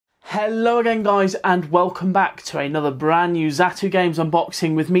Hello again guys, and welcome back to another brand new Zatu Games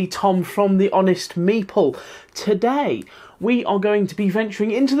unboxing with me, Tom, from the Honest Meeple. Today we are going to be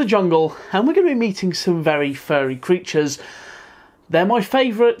venturing into the jungle and we're going to be meeting some very furry creatures. They're my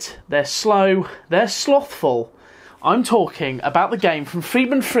favourite, they're slow, they're slothful. I'm talking about the game from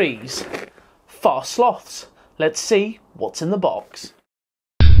Friedman Freeze, Fast Sloths. Let's see what's in the box.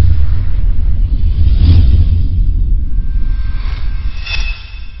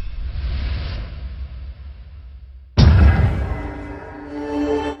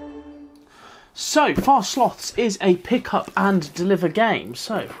 So, Fast Sloths is a pick up and deliver game.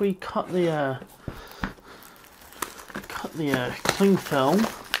 So, if we cut the cling film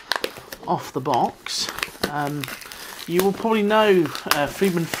off the box, you will probably know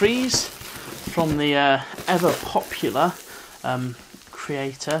Friedman Freeze from the ever popular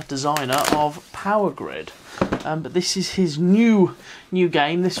creator, designer of Power Grid. But this is his new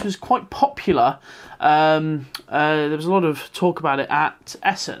game. This was quite popular. There was a lot of talk about it at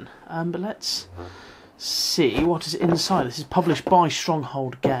Essen. But let's see what is inside. This is published by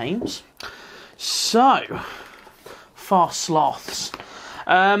Stronghold Games. So, Fast Sloths.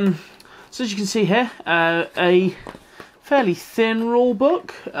 So as you can see here, a fairly thin rule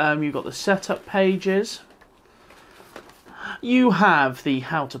book. You've got the setup pages. You have the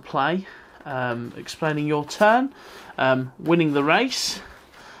how to play, explaining your turn, winning the race,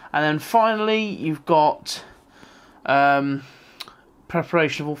 and then finally you've got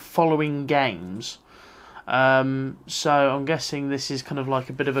preparation for following games. So I'm guessing this is kind of like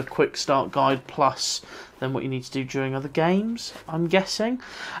a bit of a quick start guide plus then what you need to do during other games, I'm guessing.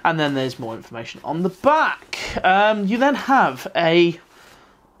 And then there's more information on the back. You then have a...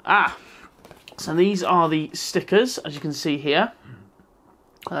 So these are the stickers, as you can see here.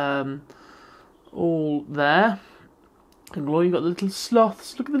 All there. And you've got the little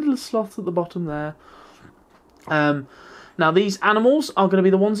sloths. Look at the little sloths at the bottom there. Now these animals are going to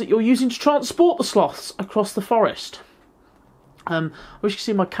be the ones that you're using to transport the sloths across the forest. I wish you could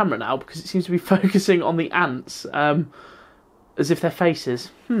see my camera now because it seems to be focusing on the ants as if they're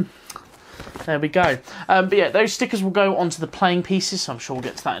faces. There we go. But yeah, those stickers will go onto the playing pieces, so I'm sure we'll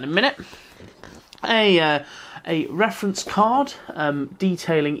get to that in a minute. A reference card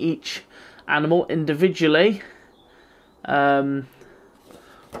detailing each animal individually,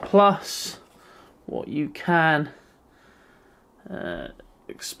 plus what you can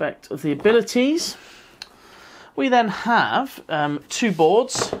expect of the abilities. We then have two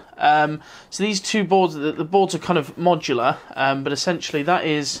boards. So these two boards, the boards are kind of modular, but essentially that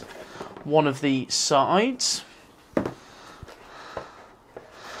is one of the sides.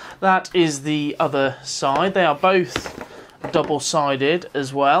 That is the other side. They are both double-sided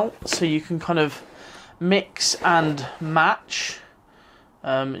as well, so you can kind of mix and match.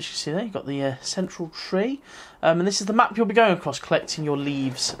 As you can see there, you've got the central tree. And this is the map you'll be going across, collecting your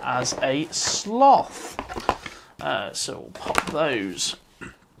leaves as a sloth. So we'll pop those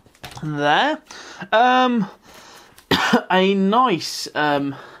there. A nice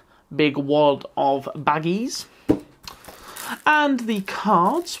big wad of baggies. And the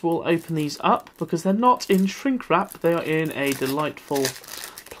cards, we'll open these up because they're not in shrink wrap. They are in a delightful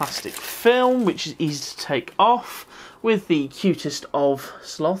plastic film, which is easy to take off, with the cutest of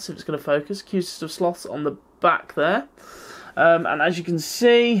sloths, if it's going to focus, cutest of sloths on the back there. And as you can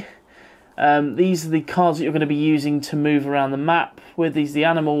see, these are the cards that you're going to be using to move around the map with. These are the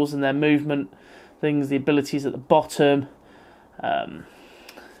animals and their movement things, the abilities at the bottom.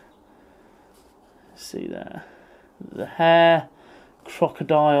 See there. The hare,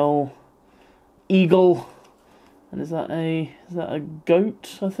 crocodile, eagle, and is that a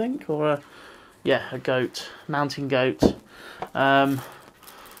goat, I think, or a goat, mountain goat. On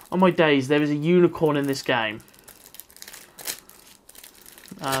my days, there is a unicorn in this game.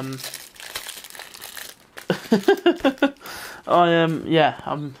 I'm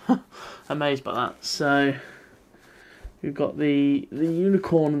amazed by that. So you've got the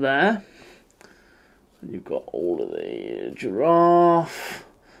unicorn there. You've got all of the giraffe,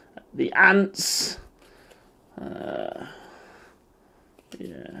 the ants, the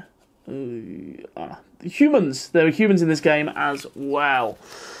humans. There are humans in this game as well.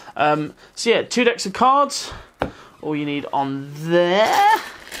 So yeah, 2 decks of cards, all you need on there.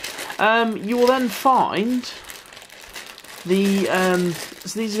 You will then find the,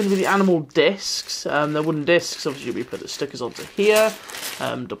 so these are going to be the animal discs. They're wooden discs, obviously you'll be putting the stickers onto here,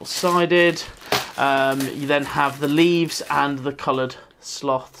 double-sided. You then have the leaves and the coloured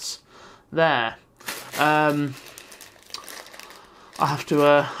sloths there. I have to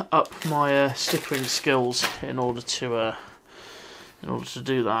up my stickering skills in order to in order to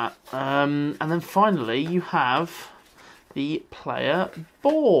do that. And then finally you have the player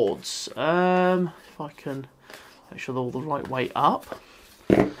boards. If I can make sure they're all the right way up.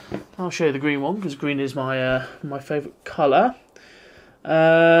 I'll show you the green one because green is my my favourite colour.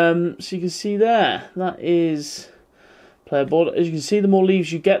 So you can see there, that is player board. As you can see, the more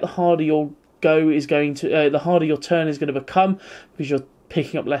leaves you get, the harder your go is going to, the harder your turn is going to become because you're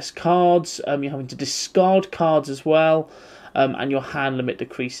picking up less cards. You're having to discard cards as well, and your hand limit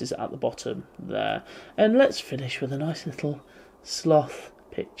decreases at the bottom there. And let's finish with a nice little sloth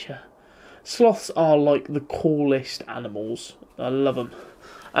picture. Sloths are like the coolest animals. I love them.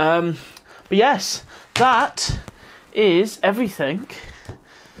 But yes, that is everything.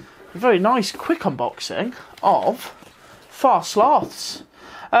 A very nice quick unboxing of Fast Sloths.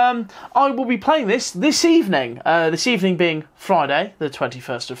 I will be playing this evening. This evening being Friday, the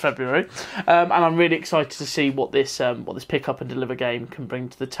 21st of February, and I'm really excited to see what this pick up and deliver game can bring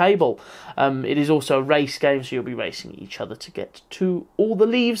to the table. It is also a race game, so you'll be racing each other to get to all the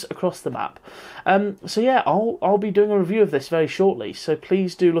leaves across the map. So yeah, I'll be doing a review of this very shortly. So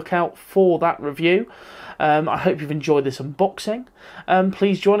please do look out for that review. I hope you've enjoyed this unboxing.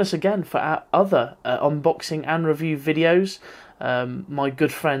 Please join us again for our other unboxing and review videos. My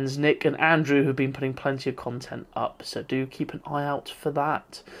good friends Nick and Andrew have been putting plenty of content up, so do keep an eye out for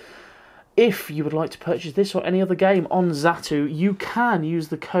that. If you would like to purchase this or any other game on Zatu, you can use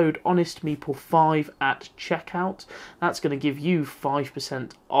the code HONESTMeeple5 at checkout. That's going to give you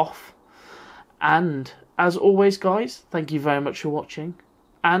 5% off. And as always, guys, thank you very much for watching,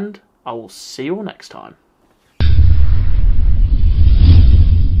 and I will see you all next time.